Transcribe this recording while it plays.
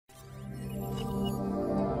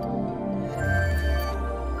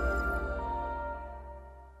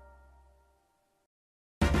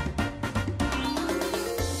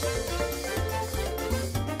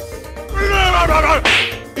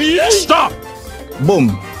Stop!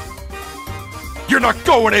 Boom. You're not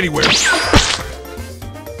going anywhere!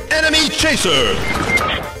 Enemy chaser!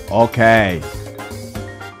 Okay.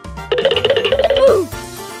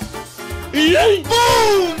 Boom!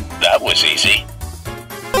 That was easy.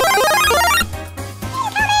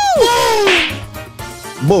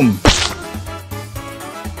 Boom.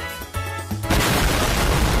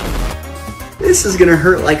 This is gonna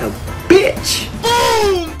hurt like a bitch.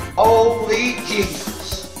 Boom! Holy Jesus.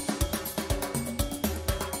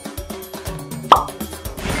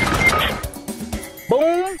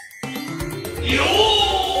 Boom!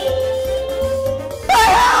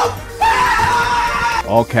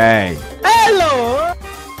 Okay. Hello!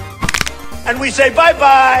 And we say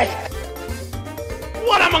bye-bye!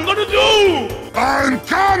 What am I gonna do? I'm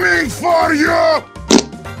coming for you!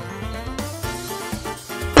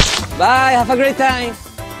 Bye, have a great time.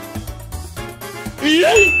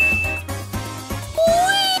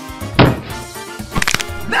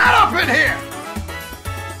 Not up in here!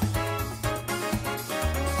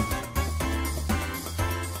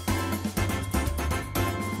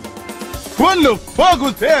 What the fuck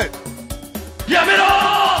was that?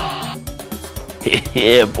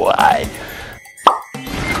 Yeah, boy.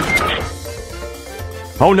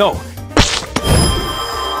 Oh no!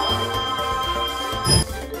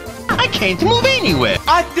 I can't move anywhere.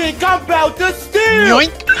 I think I'm about to steal!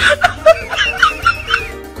 Yoink.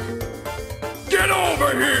 Get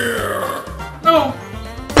over here! No.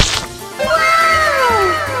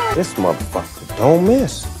 This motherfucker don't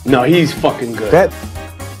miss. No, he's fucking good. That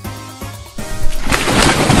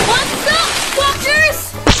What's up,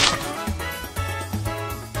 fuckers?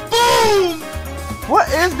 Boom! What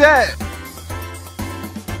is that?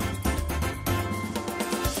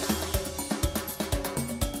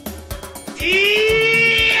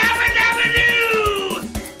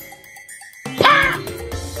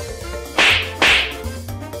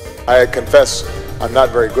 I confess, I'm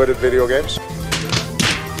not very good at video games.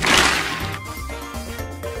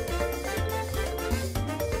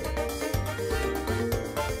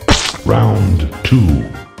 Round 2.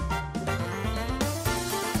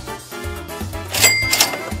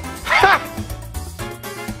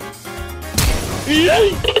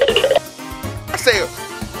 I said,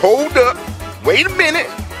 hold up, wait a minute,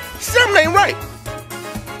 something ain't right.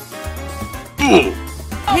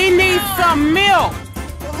 He needs some milk.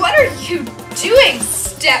 What are you doing,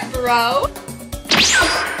 step bro?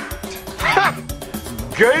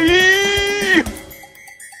 Gay!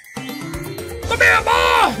 Come here,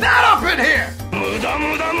 boy! Not up in here! Oh,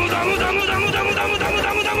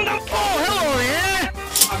 hello there.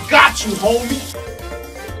 I got you, homie!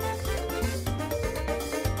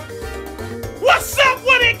 What's up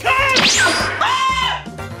with it, cuz?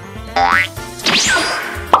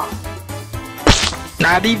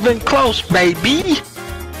 Not even close, baby.